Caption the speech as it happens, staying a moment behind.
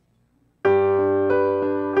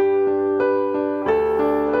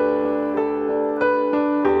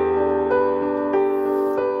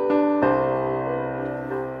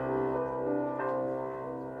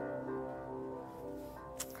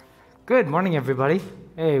Good morning, everybody.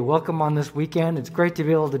 Hey, welcome on this weekend. It's great to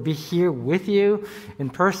be able to be here with you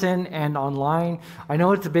in person and online. I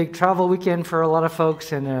know it's a big travel weekend for a lot of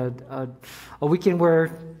folks and a weekend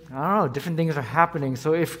where, I don't know, different things are happening.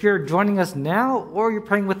 So if you're joining us now or you're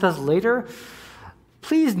praying with us later,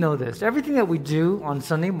 please know this. Everything that we do on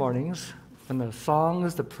Sunday mornings, from the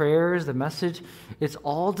songs, the prayers, the message, it's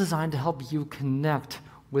all designed to help you connect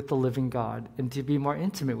with the living God and to be more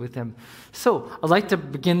intimate with Him. So I'd like to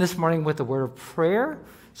begin this morning with a word of prayer.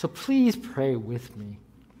 So please pray with me.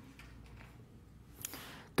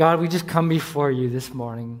 God, we just come before you this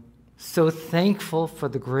morning, so thankful for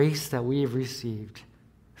the grace that we have received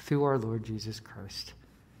through our Lord Jesus Christ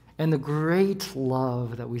and the great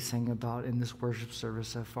love that we sang about in this worship service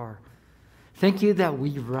so far. Thank you that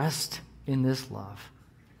we rest in this love.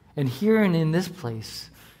 And here and in this place,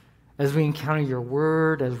 as we encounter your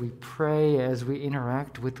word, as we pray, as we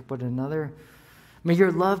interact with one another, may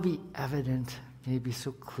your love be evident, may it be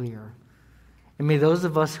so clear. And may those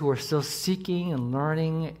of us who are still seeking and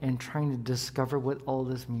learning and trying to discover what all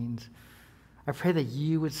this means, I pray that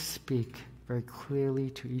you would speak very clearly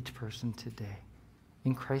to each person today.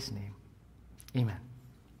 In Christ's name, amen.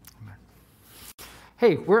 Amen.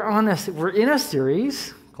 Hey, we're in a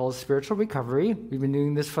series called Spiritual Recovery. We've been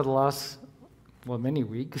doing this for the last many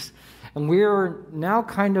weeks. And we're now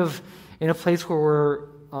kind of in a place where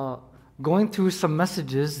we're going through some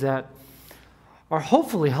messages that are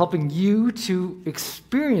hopefully helping you to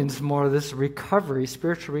experience more of this recovery,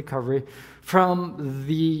 spiritual recovery, from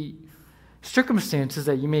the circumstances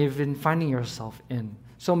that you may have been finding yourself in.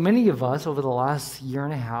 So many of us over the last year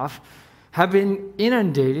and a half have been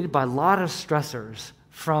inundated by a lot of stressors,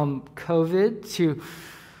 from COVID to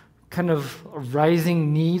kind of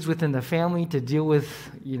rising needs within the family to deal with,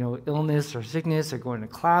 illness or sickness, or going to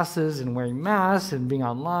classes and wearing masks and being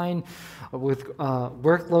online, with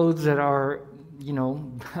workloads that are,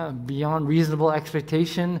 beyond reasonable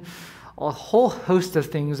expectation. A whole host of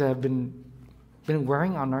things that have been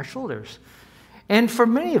wearing on our shoulders. And for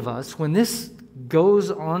many of us, when this goes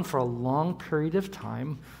on for a long period of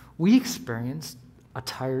time, we experience a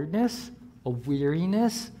tiredness, a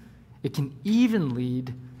weariness. It can even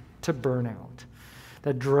lead to burnout,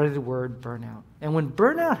 that dreaded word burnout. And when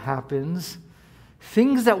burnout happens,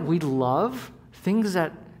 things that we love, things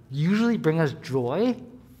that usually bring us joy,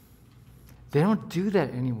 they don't do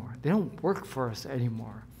that anymore. They don't work for us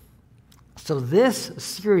anymore. So this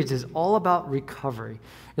series is all about recovery.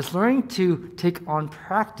 It's learning to take on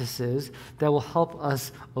practices that will help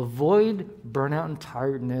us avoid burnout and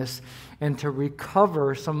tiredness and to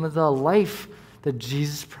recover some of the life that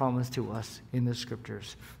Jesus promised to us in the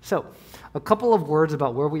scriptures. So, a couple of words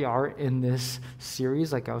about where we are in this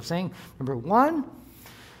series, like I was saying. Number one,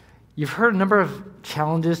 you've heard a number of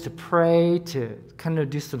challenges to pray, to kind of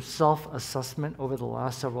do some self-assessment over the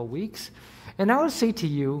last several weeks. And I would say to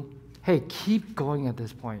you, hey, keep going at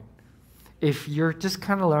this point. If you're just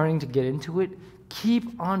kind of learning to get into it,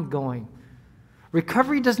 keep on going.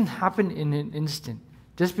 Recovery doesn't happen in an instant.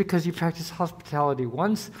 Just because you practice hospitality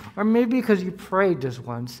once, or maybe because you prayed just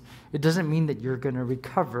once, it doesn't mean that you're going to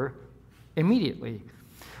recover immediately.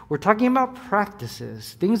 We're talking about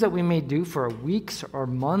practices, things that we may do for weeks or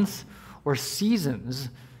months or seasons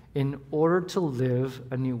in order to live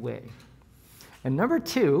a new way. And number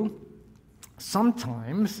two,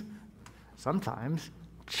 sometimes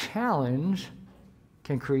challenge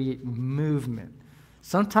can create movement.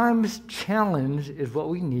 Sometimes challenge is what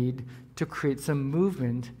we need to create some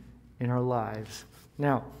movement in our lives.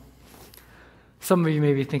 Now, some of you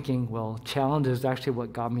may be thinking, well, challenge is actually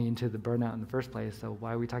what got me into the burnout in the first place, so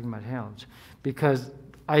why are we talking about challenge? Because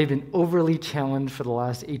I've been overly challenged for the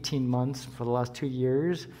last 18 months, for the last 2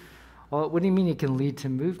 years. Well, what do you mean it can lead to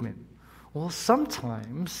movement? Well,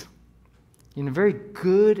 sometimes, in a very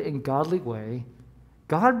good and godly way,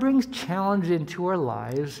 God brings challenge into our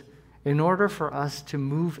lives in order for us to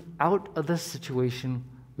move out of the situation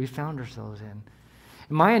we found ourselves in.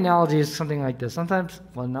 And my analogy is something like this. Sometimes,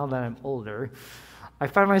 now that I'm older, I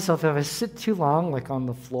find myself, if I sit too long, like on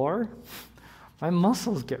the floor, my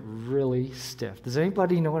muscles get really stiff. Does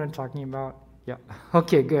anybody know what I'm talking about? Yeah.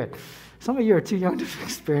 Okay, good. Some of you are too young to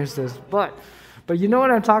experience this, but you know what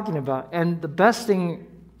I'm talking about. And the best thing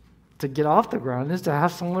to get off the ground is to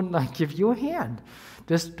have someone give you a hand.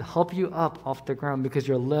 Just help you up off the ground, because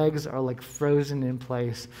your legs are like frozen in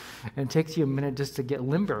place, and it takes you a minute just to get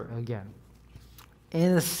limber again.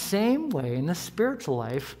 In the same way, in the spiritual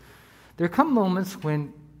life, there come moments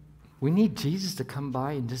when we need Jesus to come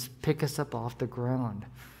by and just pick us up off the ground.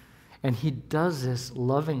 And He does this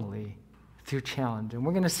lovingly through challenge. And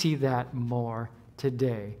we're going to see that more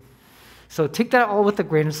today. So take that all with a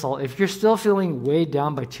grain of salt. If you're still feeling weighed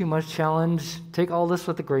down by too much challenge, take all this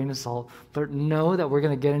with a grain of salt. But know that we're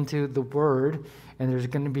going to get into the Word, and there's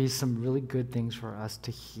going to be some really good things for us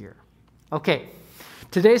to hear. Okay,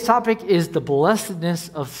 today's topic is the blessedness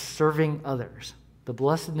of serving others. The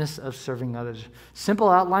blessedness of serving others. Simple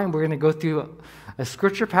outline, we're going to go through a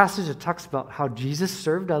scripture passage that talks about how Jesus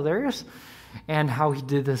served others and how he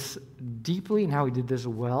did this deeply and how he did this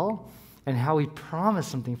well, and how he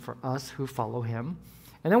promised something for us who follow him.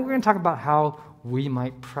 And then we're going to talk about how we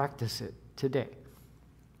might practice it today.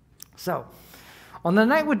 So, on the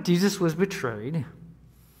night when Jesus was betrayed,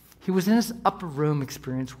 he was in his upper room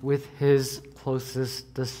experience with his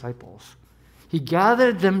closest disciples. He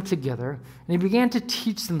gathered them together, and he began to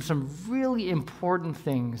teach them some really important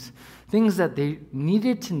things that they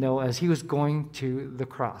needed to know as he was going to the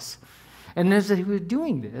cross. And as he was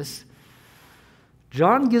doing this,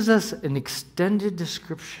 John gives us an extended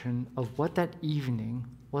description of what that evening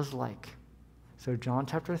was like. So John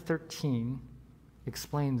chapter 13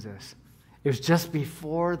 explains this. It was just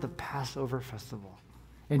before the Passover festival.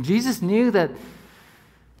 And Jesus knew that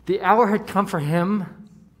the hour had come for him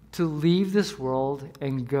to leave this world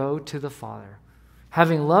and go to the Father.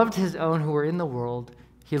 Having loved his own who were in the world,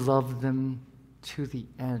 he loved them to the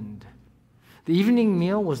end. The evening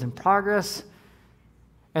meal was in progress,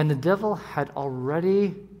 and the devil had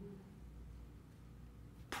already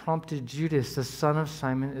prompted Judas, the son of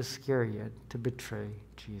Simon Iscariot, to betray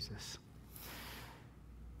Jesus.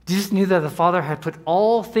 Jesus knew that the Father had put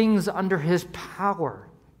all things under his power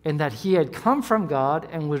and that he had come from God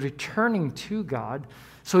and was returning to God.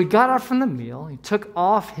 So he got up from the meal, he took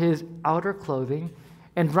off his outer clothing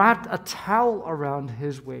and wrapped a towel around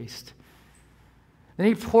his waist. Then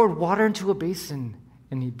he poured water into a basin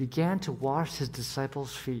and he began to wash his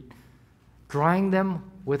disciples' feet, drying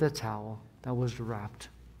them with a towel that was wrapped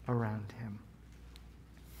around him.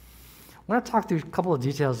 I want to talk through a couple of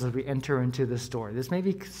details as we enter into this story. This may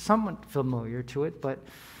be somewhat familiar to it, but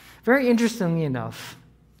very interestingly enough,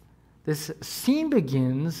 this scene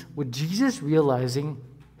begins with Jesus realizing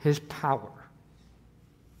his power.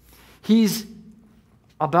 He's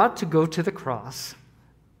about to go to the cross.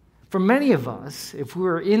 For many of us, if we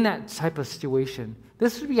were in that type of situation,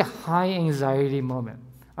 this would be a high anxiety moment.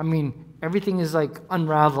 I mean, everything is like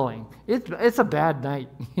unraveling. It's a bad night,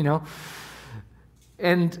 you know?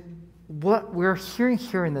 And what we're hearing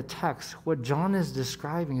here in the text, what John is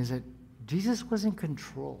describing is that Jesus was in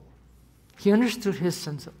control. He understood his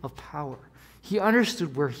sense of power. He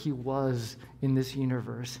understood where he was in this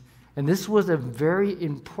universe. And this was a very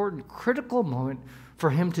important, critical moment for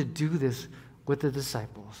him to do this with the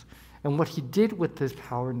disciples. And what he did with this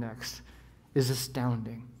power next is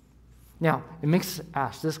astounding. Now, it makes us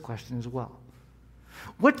ask this question as well.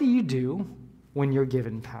 What do you do when you're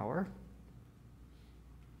given power?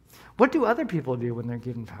 What do other people do when they're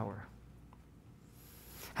given power?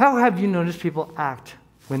 How have you noticed people act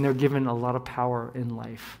when they're given a lot of power in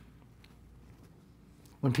life?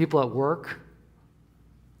 When people at work,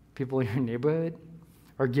 people in your neighborhood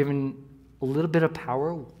are given a little bit of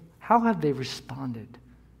power, how have they responded?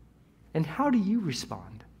 And how do you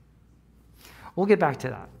respond? We'll get back to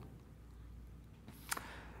that.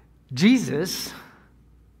 Jesus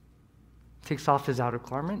takes off his outer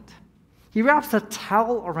garment. He wraps a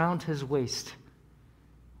towel around his waist,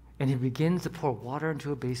 and he begins to pour water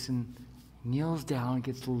into a basin, kneels down,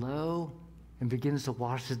 gets low, and begins to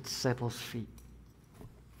wash his disciples' feet.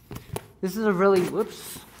 This is a really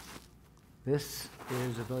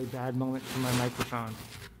bad moment for my microphone.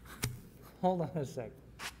 Hold on a sec.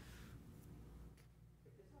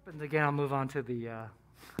 And again, I'll move on to the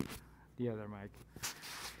other mic.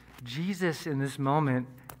 Jesus in this moment,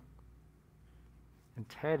 and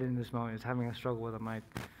Ted in this moment is having a struggle with a mic.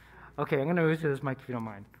 Okay, I'm going to move to this mic if you don't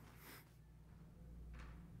mind.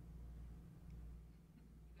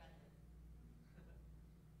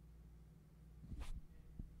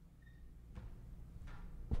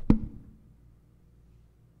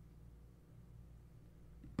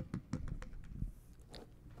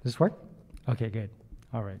 Does this work? Okay, good.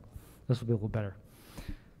 All right. This will be a little better.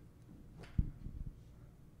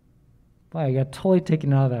 Wow, I got totally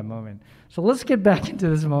taken out of that moment. So let's get back into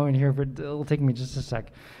this moment here, but it'll take me just a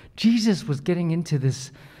sec. Jesus was getting into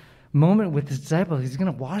this moment with his disciples. He's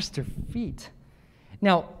going to wash their feet.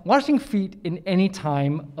 Now, washing feet in any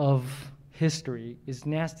time of history is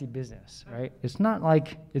nasty business, right? It's not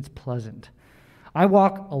like it's pleasant. I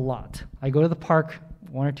walk a lot. I go to the park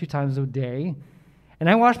 1 or 2 times a day, and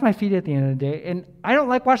I wash my feet at the end of the day, and I don't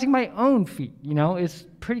like washing my own feet. You know, it's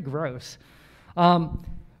pretty gross.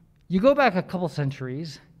 You go back a couple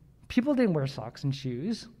centuries, people didn't wear socks and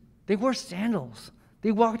shoes. They wore sandals.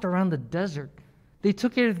 They walked around the desert. They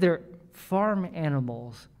took care of their farm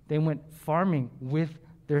animals. They went farming with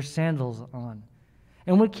their sandals on.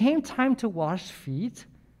 And when it came time to wash feet,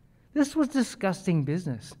 this was disgusting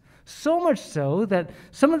business. So much so that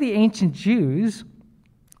some of the ancient Jews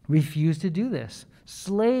refused to do this.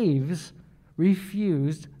 Slaves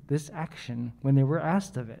refused this action when they were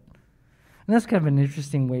asked of it. And that's kind of an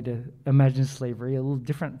interesting way to imagine slavery, a little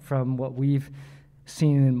different from what we've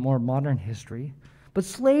seen in more modern history. But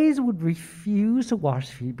slaves would refuse to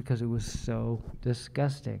wash feet because it was so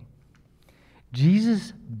disgusting.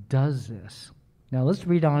 Jesus does this. Now let's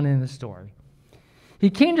read on in the story.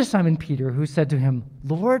 He came to Simon Peter, who said to him,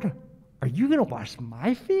 "Lord, are you going to wash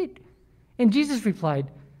my feet?" And Jesus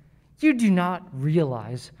replied, "You do not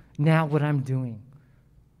realize now what I'm doing,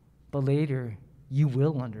 but later you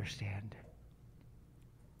will understand."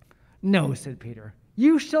 "No," said Peter,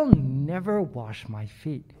 "you shall never wash my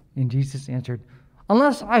feet." And Jesus answered,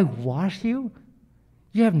 "Unless I wash you,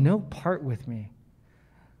 you have no part with me."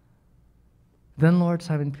 Then Lord,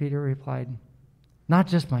 Simon Peter replied, "Not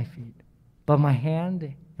just my feet, but my hand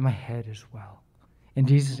and my head as well." And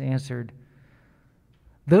Jesus answered,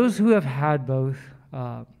 "Those who have had both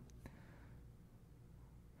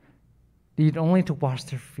need only to wash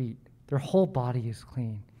their feet. Their whole body is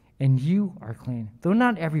clean, and you are clean, though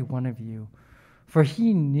not every one of you." For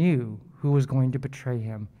he knew who was going to betray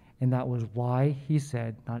him, and that was why he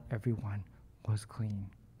said not everyone was clean.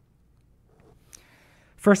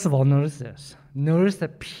 First of all, notice this. Notice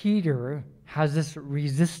that Peter has this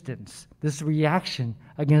resistance, this reaction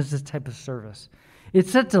against this type of service.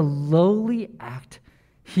 It's such a lowly act.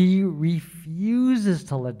 He refuses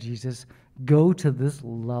to let Jesus go to this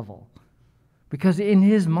level. Because in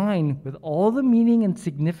his mind, with all the meaning and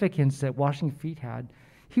significance that washing feet had,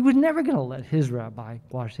 he was never going to let his rabbi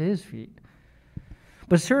wash his feet.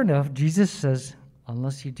 But sure enough, Jesus says,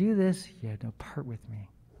 "Unless you do this, you have no part with me."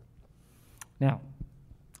 Now,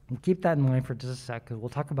 keep that in mind for just a sec, because we'll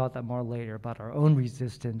talk about that more later, about our own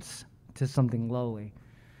resistance to something lowly.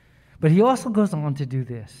 But he also goes on to do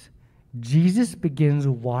this. Jesus begins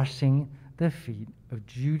washing the feet of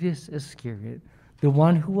Judas Iscariot, the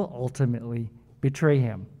one who will ultimately betray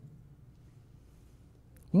him.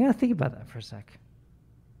 You got to think about that for a sec.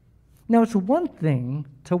 Now, it's one thing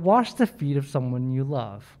to wash the feet of someone you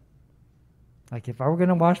love. Like if I were going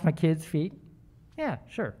to wash my kids' feet, yeah,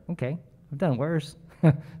 sure, okay. I've done worse.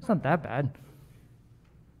 It's not that bad.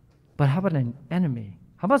 But how about an enemy?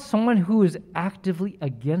 How about someone who is actively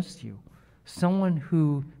against you? Someone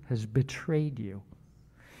who has betrayed you?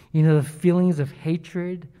 You know, the feelings of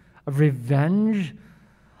hatred, of revenge,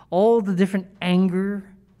 all the different anger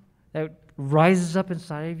that rises up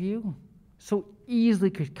inside of you so easily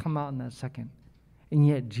could come out in that second. And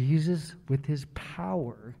yet Jesus, with his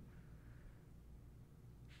power,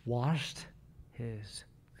 washed his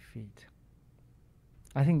feet.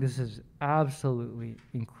 I think this is absolutely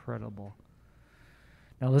incredible.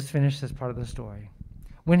 Now let's finish this part of the story.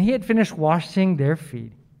 When he had finished washing their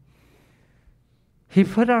feet, he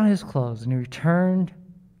put on his clothes and he returned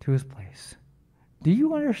to his place. "Do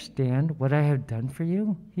you understand what I have done for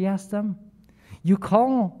you?" he asked them. "You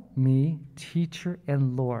call me teacher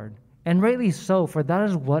and Lord, and rightly so, for that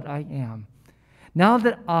is what I am. Now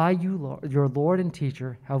that I, your Lord and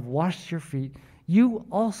teacher, have washed your feet, you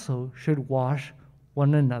also should wash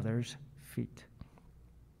one another's feet.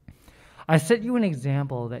 I set you an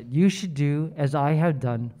example that you should do as I have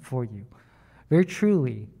done for you. Very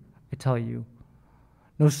truly, I tell you,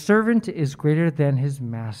 no servant is greater than his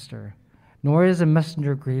master, nor is a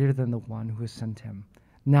messenger greater than the one who has sent him.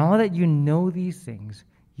 Now that you know these things,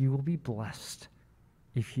 you will be blessed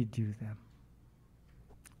if you do them."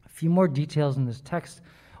 A few more details in this text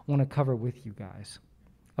I want to cover with you guys.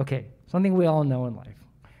 Okay, something we all know in life,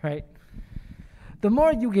 right? The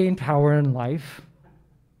more you gain power in life,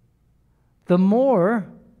 the more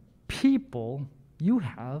people you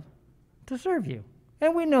have to serve you.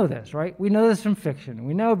 And we know this, right? We know this from fiction.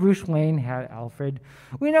 We know Bruce Wayne had Alfred.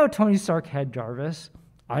 We know Tony Stark had Jarvis.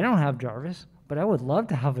 I don't have Jarvis, but I would love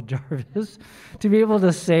to have a Jarvis to be able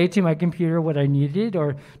to say to my computer what I needed,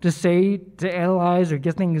 or to analyze or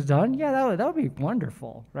get things done. Yeah, that would be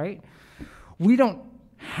wonderful, right? We don't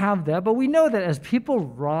have that, but we know that as people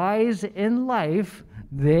rise in life,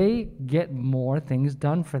 they get more things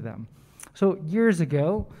done for them. So years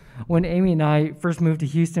ago, when Amy and I first moved to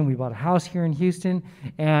Houston, we bought a house here in Houston,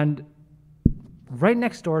 and right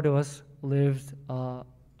next door to us lived a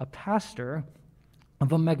pastor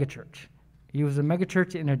of a megachurch. He was a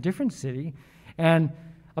megachurch in a different city, and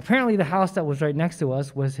apparently the house that was right next to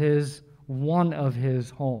us was one of his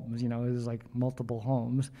homes. It was like multiple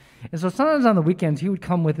homes. And so sometimes on the weekends, he would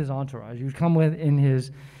come with his entourage. He would come in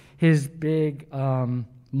his big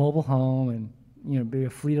mobile home, and be a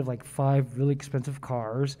fleet of like 5 really expensive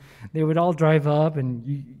cars. They would all drive up, and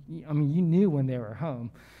you knew when they were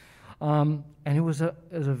home. And it was a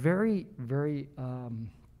very, very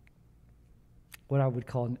what I would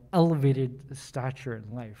call an elevated stature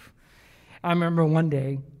in life. I remember one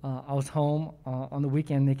day I was home on the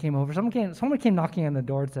weekend. They came over. Someone came knocking on the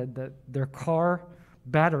door and said that their car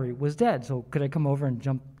battery was dead. So could I come over and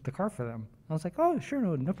jump the car for them? I was like, oh, sure,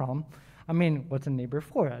 no problem. I mean, what's a neighbor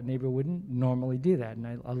for? A neighbor wouldn't normally do that. And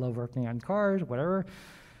I love working on cars, whatever.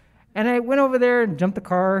 And I went over there and jumped the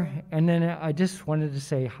car. And then I just wanted to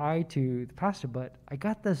say hi to the pastor. But I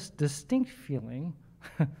got this distinct feeling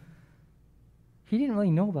he didn't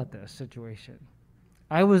really know about this situation.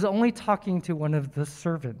 I was only talking to one of the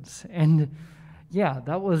servants. And yeah,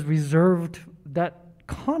 that was reserved, that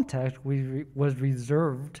contact was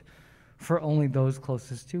reserved for only those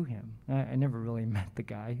closest to him. I never really met the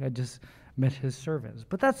guy. I just met his servants.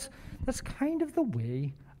 But that's kind of the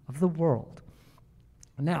way of the world.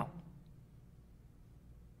 Now,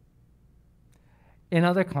 in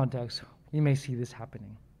other contexts, we may see this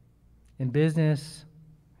happening. In business,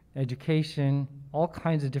 education, all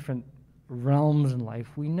kinds of different realms in life,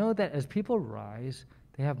 we know that as people rise,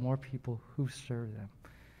 they have more people who serve them,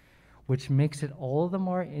 which makes it all the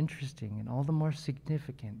more interesting and all the more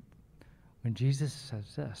significant when Jesus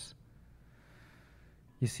says this.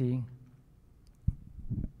 You see,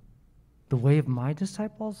 the way of my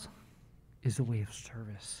disciples is the way of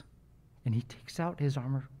service. And he takes out his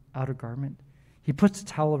outer garment, he puts a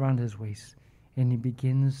towel around his waist, and he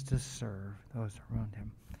begins to serve those around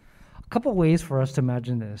him. A couple ways for us to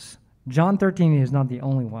imagine this. John 13 is not the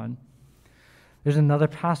only one. There's another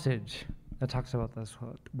passage that talks about this.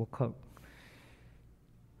 We'll quote.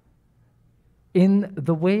 In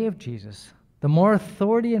the way of Jesus, the more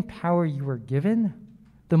authority and power you are given,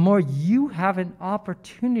 the more you have an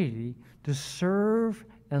opportunity to serve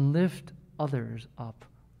and lift others up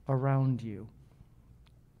around you.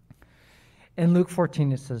 In Luke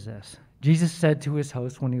 14, it says this. Jesus said to his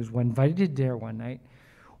host when he was invited to dinner one night,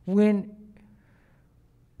 when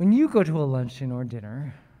you go to a luncheon or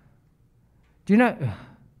dinner, do not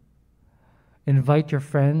invite your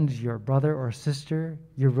friends, your brother or sister,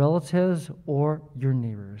 your relatives, or your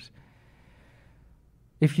neighbors.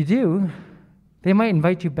 If you do, they might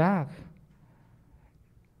invite you back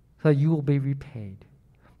so that you will be repaid.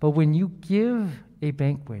 But when you give a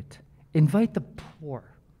banquet, invite the poor,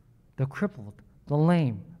 the crippled, the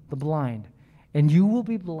lame, the blind, and you will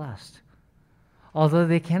be blessed. Although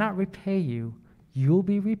they cannot repay you, you will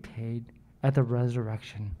be repaid at the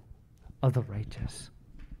resurrection of the righteous.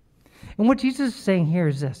 And what Jesus is saying here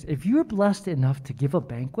is this. If you're blessed enough to give a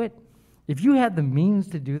banquet, if you have the means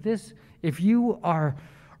to do this, if you are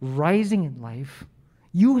rising in life,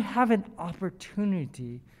 you have an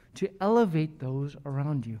opportunity to elevate those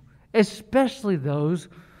around you, especially those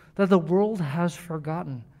that the world has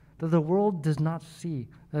forgotten, that the world does not see,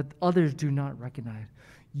 that others do not recognize.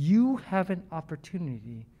 You have an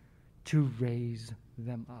opportunity to raise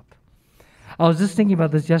them up. I was just thinking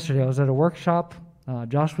about this yesterday. I was at a workshop.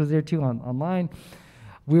 Josh was there too online.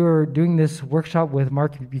 We were doing this workshop with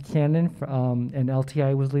Mark Buchanan, and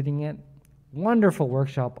LTI was leading it. Wonderful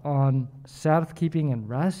workshop on Sabbath keeping and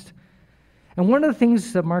rest. And one of the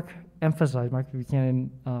things that Mark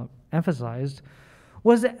Buchanan emphasized,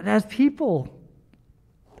 was that as the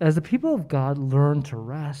people of God learn to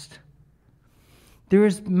rest, there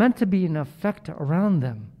is meant to be an effect around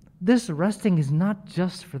them. This resting is not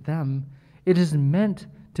just for them. It is meant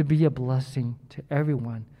to be a blessing to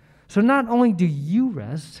everyone. So not only do you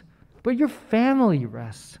rest, but your family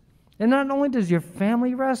rests. And not only does your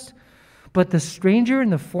family rest, but the stranger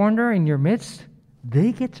and the foreigner in your midst,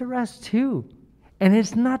 they get to rest too. And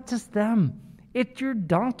it's not just them. It's your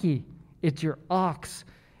donkey. It's your ox.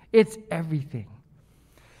 It's everything.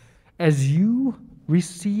 As you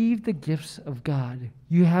receive the gifts of God,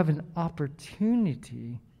 you have an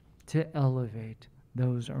opportunity to elevate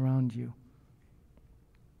those around you.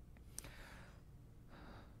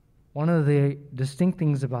 One of the distinct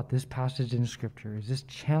things about this passage in Scripture is this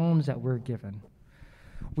challenge that we're given.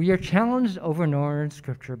 We are challenged over and over in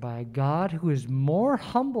Scripture by a God who is more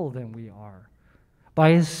humble than we are, by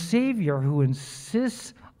a Savior who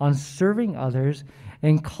insists on serving others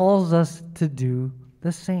and calls us to do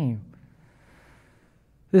the same.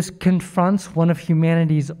 This confronts one of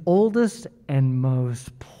humanity's oldest and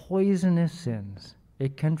most poisonous sins.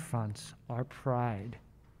 It confronts our pride.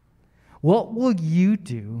 What will you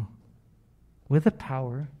do with the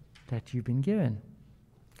power that you've been given?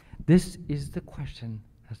 This is the question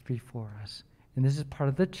that's before us. And this is part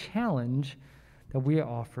of the challenge that we are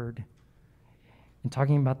offered in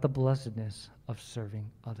talking about the blessedness of serving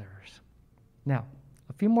others. Now,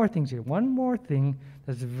 a few more things here. One more thing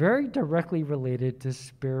that's very directly related to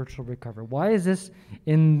spiritual recovery. Why is this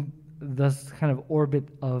in this kind of orbit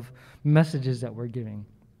of messages that we're giving?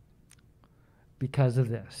 Because of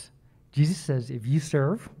this. Jesus says, if you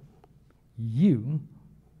serve, you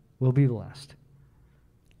will be blessed.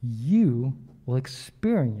 You will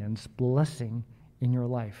experience blessing in your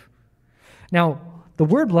life. Now, the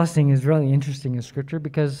word blessing is really interesting in Scripture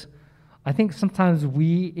because I think sometimes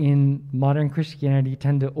we in modern Christianity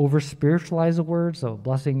tend to over-spiritualize the word. So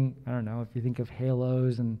blessing, I don't know, if you think of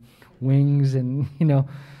halos and wings and,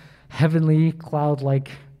 heavenly cloud-like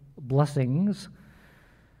blessings.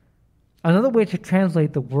 Another way to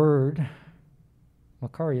translate the word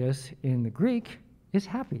makarios in the Greek is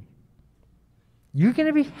happy. You're going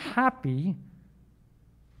to be happy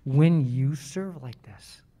when you serve like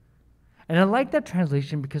this. And I like that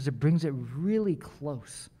translation because it brings it really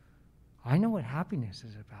close. I know what happiness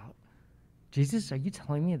is about. Jesus, are you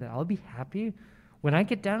telling me that I'll be happy when I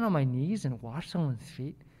get down on my knees and wash someone's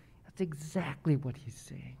feet? That's exactly what he's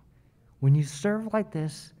saying. When you serve like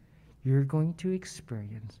this, you're going to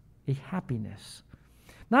experience a happiness.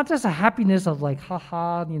 Not just a happiness of like,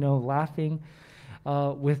 laughing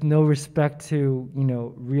with no respect to,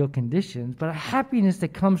 real conditions, but a happiness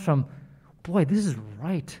that comes from, boy, this is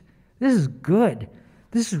right. This is good.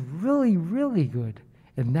 This is really, really good.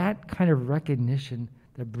 And that kind of recognition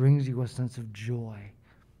that brings you a sense of joy.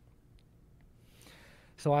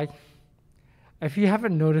 So if you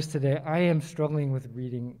haven't noticed today, I am struggling with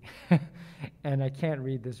reading, and I can't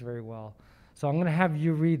read this very well. So I'm going to have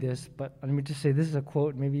you read this, but let me just say this is a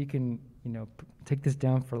quote. Maybe you can, take this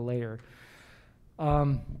down for later.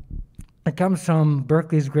 It comes from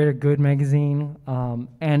Berkeley's Greater Good magazine,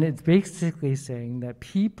 and it's basically saying that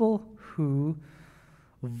people who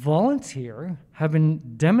volunteer have been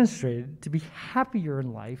demonstrated to be happier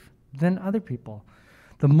in life than other people.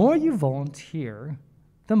 The more you volunteer,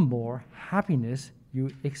 the more happiness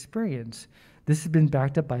you experience. This has been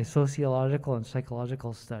backed up by sociological and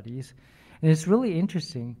psychological studies, and it's really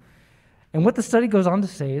interesting. And what the study goes on to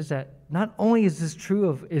say is that not only is this true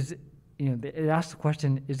of, it asks the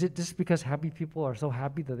question, is it just because happy people are so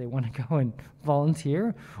happy that they want to go and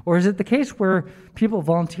volunteer? Or is it the case where people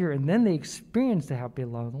volunteer and then they experience the happy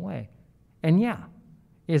along the way? And yeah,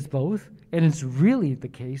 it's both. And it's really the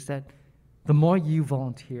case that the more you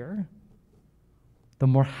volunteer, the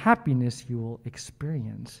more happiness you will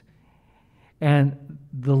experience. And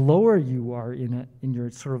the lower you are in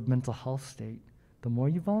your sort of mental health state, the more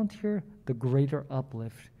you volunteer, the greater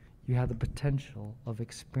uplift you have the potential of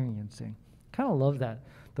experiencing. Kind of love that,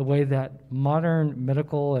 the way that modern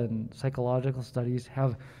medical and psychological studies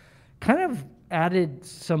have kind of added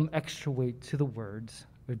some extra weight to the words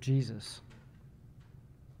of Jesus.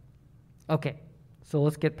 Okay, so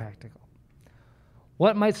let's get practical.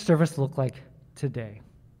 What might service look like today?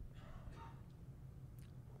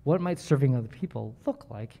 What might serving other people look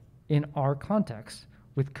like in our context?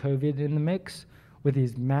 With COVID in the mix, with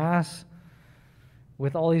these masks,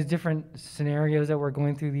 with all these different scenarios that we're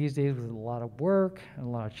going through these days with a lot of work and a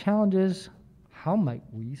lot of challenges, how might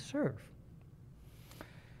we serve?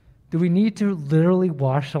 Do we need to literally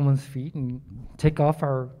wash someone's feet and take off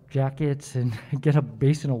our jackets and get a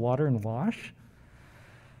basin of water and wash?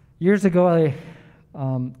 Years ago, I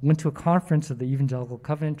went to a conference of the Evangelical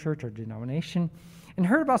Covenant Church, our denomination, and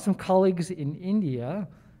heard about some colleagues in India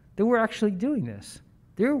that were actually doing this.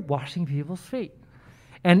 They were washing people's feet.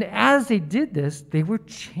 And as they did this, they were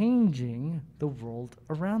changing the world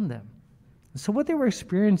around them. So what they were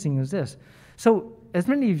experiencing was this. So as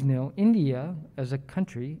many of you know, India as a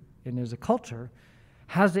country and as a culture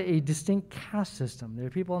has a distinct caste system. There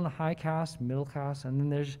are people in the high caste, middle caste, and then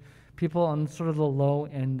there's people on sort of the low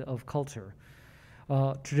end of culture.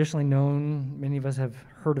 Traditionally known, many of us have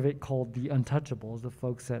heard of it, called the untouchables, the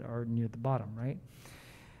folks that are near the bottom, right?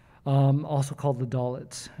 Also called the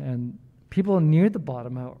Dalits. And people near the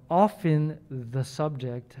bottom are often the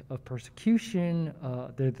subject of persecution.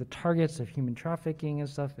 They're the targets of human trafficking and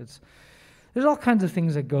stuff. There's all kinds of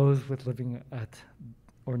things that goes with living at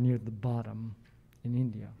or near the bottom in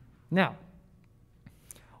India. Now,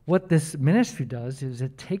 what this ministry does is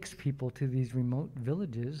it takes people to these remote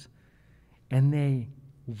villages and they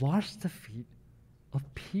wash the feet of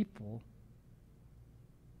people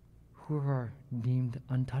who are deemed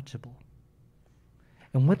untouchable.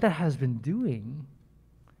 And what that has been doing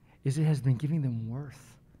is it has been giving them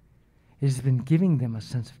worth. It has been giving them a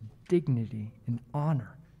sense of dignity and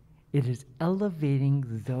honor It is elevating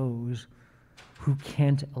those who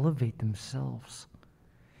can't elevate themselves.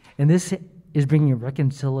 And this is bringing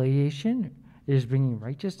reconciliation, it is bringing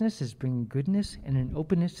righteousness, it is bringing goodness, and an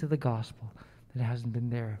openness to the gospel that hasn't been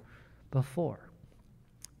there before.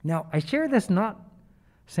 Now, I share this not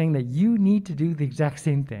saying that you need to do the exact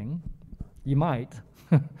same thing. You might.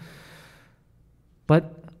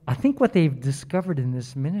 But I think what they've discovered in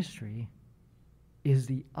this ministry is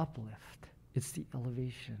the uplift. It's the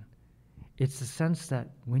elevation. It's the sense that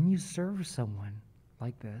when you serve someone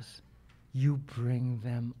like this, you bring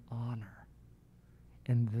them honor.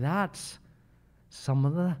 And that's some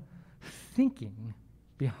of the thinking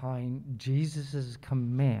behind Jesus'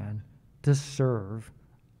 command to serve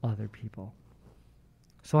other people.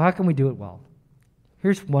 So how can we do it well?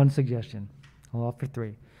 Here's one suggestion. I'll offer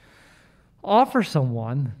three. Offer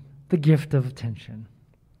someone the gift of attention.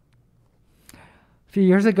 A few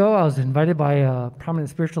years ago, I was invited by a prominent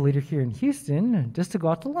spiritual leader here in Houston just to go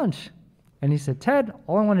out to lunch. And he said, Ted,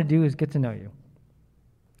 all I want to do is get to know you.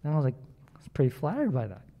 And I was like, I was pretty flattered by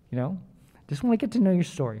that, Just want to get to know your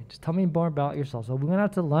story. Just tell me more about yourself. So we went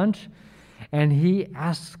out to lunch, and he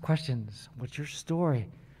asked questions. What's your story?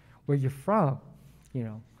 Where you're from?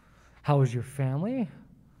 How was your family?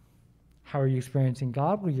 How are you experiencing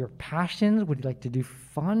God? What are your passions? What do you like to do for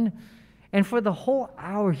fun? And for the whole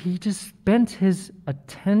hour, he just spent his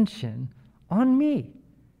attention on me.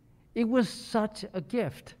 It was such a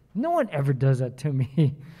gift. No one ever does that to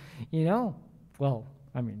me, Well,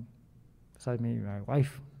 besides maybe my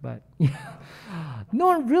wife, but no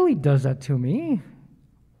one really does that to me.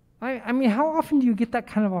 How often do you get that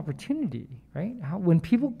kind of opportunity, right? When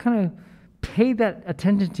people kind of pay that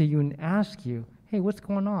attention to you and ask you, hey, what's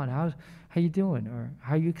going on? How you doing? Or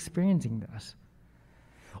how are you experiencing this?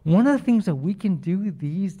 One of the things that we can do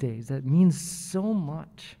these days that means so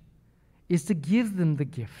much is to give them the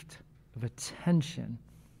gift of attention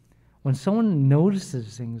when someone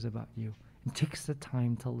notices things about you and takes the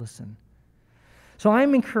time to listen. So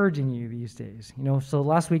I'm encouraging you these days. So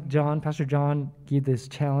last week, Pastor John gave this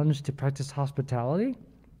challenge to practice hospitality.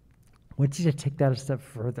 I want you to take that a step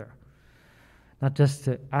further. Not just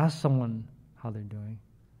to ask someone how they're doing,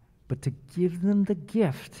 but to give them the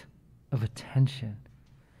gift of attention,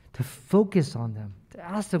 to focus on them, to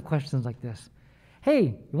ask them questions like this. Hey,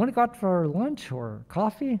 you want to go out for lunch or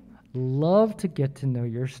coffee? Love to get to know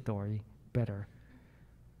your story better.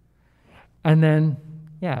 And then,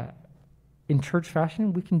 in church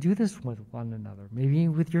fashion, we can do this with one another. Maybe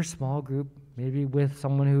with your small group, maybe with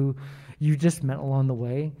someone who you just met along the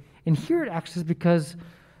way. And here it actually is because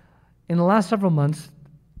in the last several months,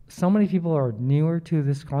 so many people are newer to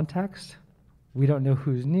this context. We don't know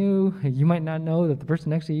who's new. You might not know that the person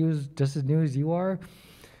next to you is just as new as you are.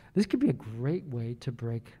 This could be a great way to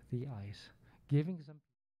break the ice. Giving some.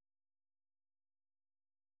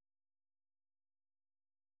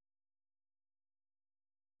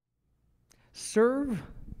 Serve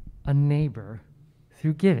a neighbor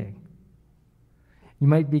through giving. You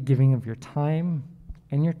might be giving of your time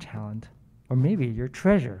and your talent, or maybe your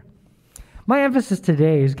treasure. My emphasis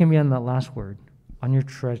today is going to be on that last word, on your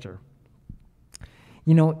treasure.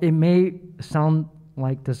 It may sound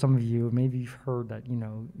like to some of you, maybe you've heard that,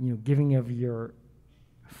 giving of your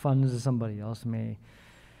funds to somebody else may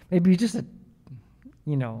be just a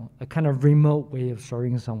kind of remote way of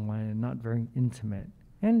serving someone and not very intimate.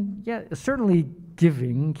 And certainly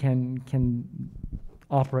giving can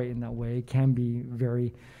operate in that way, can be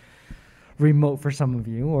very remote for some of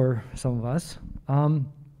you or some of us.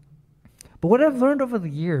 But what I've learned over the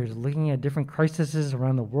years, looking at different crises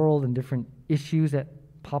around the world and different issues that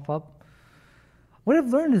pop up, what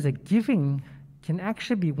I've learned is that giving can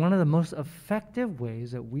actually be one of the most effective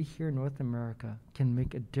ways that we here in North America can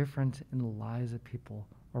make a difference in the lives of people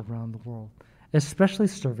around the world, especially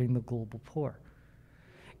serving the global poor.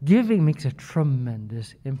 Giving makes a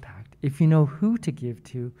tremendous impact if you know who to give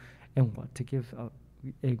to and what to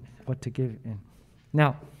give in.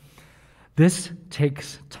 Now, this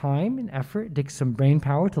takes time and effort. It takes some brain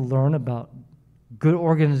power to learn about good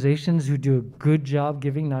organizations who do a good job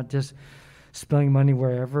giving, not just spilling money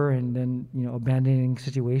wherever and then abandoning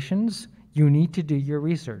situations. You need to do your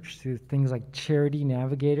research through things like Charity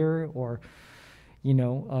Navigator or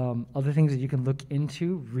other things that you can look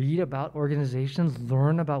into, read about organizations,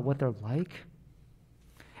 learn about what they're like.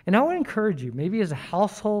 And I would encourage you, maybe as a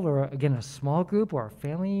household or, again, a small group or a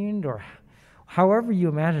family unit or however you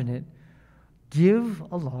imagine it, give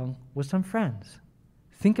along with some friends.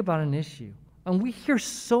 Think about an issue. And we hear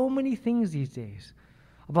so many things these days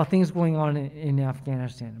about things going on in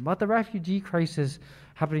Afghanistan, about the refugee crisis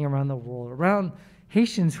happening around the world, around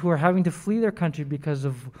Haitians who are having to flee their country because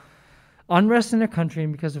of unrest in their country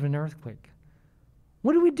and because of an earthquake.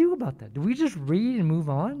 What do we do about that? Do we just read and move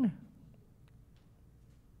on?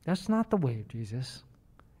 That's not the way of Jesus.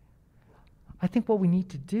 I think what we need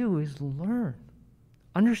to do is learn,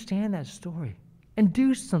 understand that story, and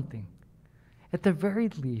do something. At the very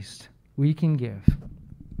least, we can give.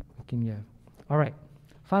 We can give. All right,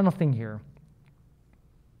 final thing here.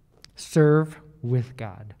 Serve with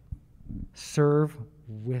God. Serve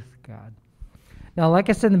with God. Now, like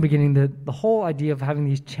I said in the beginning, the whole idea of having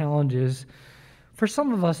these challenges, for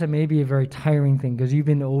some of us, it may be a very tiring thing because you've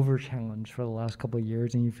been over-challenged for the last couple of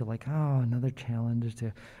years and you feel like, oh, another challenge is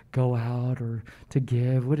to go out or to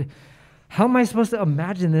give. How am I supposed to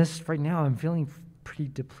imagine this right now? I'm feeling pretty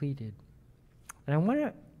depleted. And I want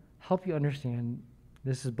to help you understand,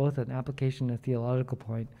 this is both an application and a theological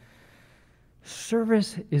point.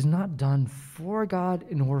 Service is not done for God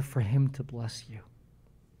in order for Him to bless you.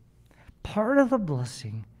 Part of the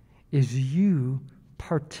blessing is you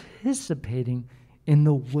participating in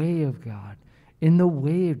the way of God, in the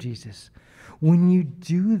way of Jesus. When you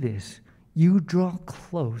do this, you draw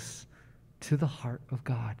close to the heart of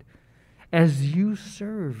God. As you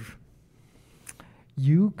serve,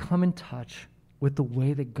 you come in touch with the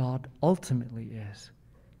way that God ultimately is.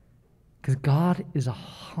 Because God is a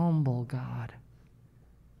humble God.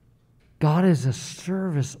 God is a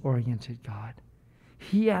service-oriented God.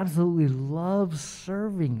 He absolutely loves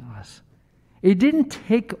serving us. It didn't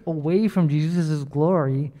take away from Jesus'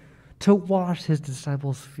 glory to wash his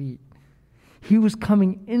disciples' feet. He was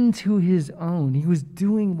coming into his own. He was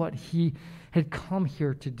doing what he had come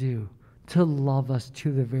here to do, to love us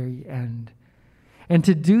to the very end. And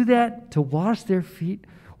to do that, to wash their feet,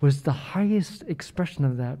 was the highest expression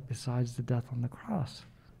of that besides the death on the cross.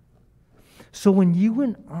 So when you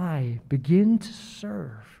and I begin to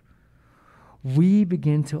serve, we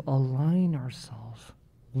begin to align ourselves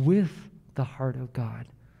with the heart of God.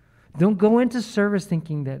 Don't go into service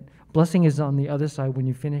thinking that blessing is on the other side when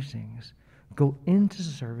you finish things. Go into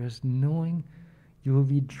service knowing you will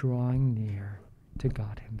be drawing near to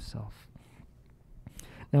God Himself.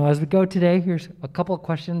 Now, as we go today, here's a couple of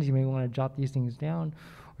questions. You may want to jot these things down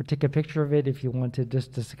or take a picture of it if you want to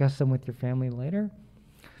just discuss them with your family later.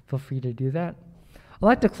 Feel free to do that. I'd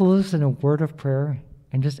like to close in a word of prayer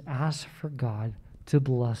and just ask for God to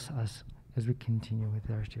bless us as we continue with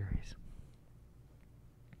our series.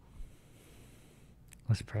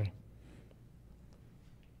 Let's pray.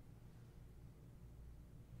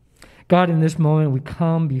 God, in this moment, we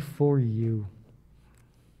come before you.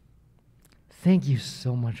 Thank you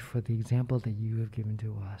so much for the example that you have given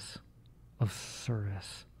to us of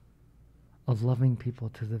service, of loving people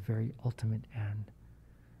to the very ultimate end.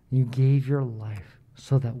 You gave your life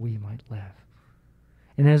so that we might live.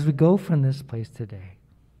 And as we go from this place today,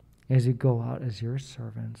 as we go out as your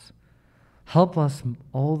servants, help us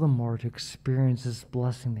all the more to experience this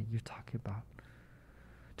blessing that you talk about,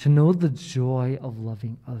 to know the joy of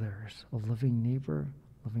loving others, of loving neighbor,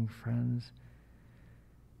 loving friends.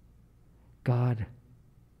 God,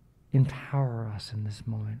 empower us in this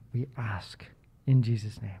moment, we ask in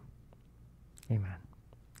Jesus' name. Amen.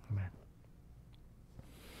 Amen.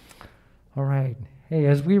 All right. Hey,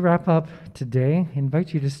 as we wrap up today, I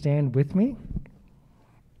invite you to stand with me.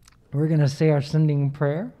 We're going to say our sending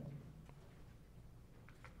prayer.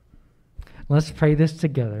 Let's pray this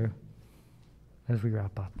together as we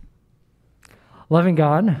wrap up. Loving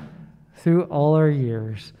God, through all our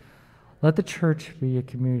years, let the church be a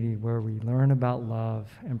community where we learn about love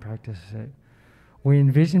and practice it. We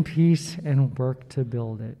envision peace and work to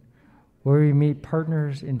build it. Where we meet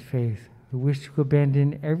partners in faith who wish to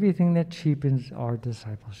abandon everything that cheapens our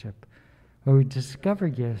discipleship. Where we discover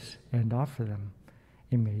gifts and offer them.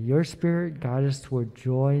 And may your Spirit guide us toward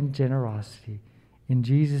joy and generosity. In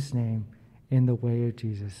Jesus' name, in the way of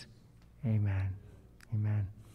Jesus. Amen. Amen.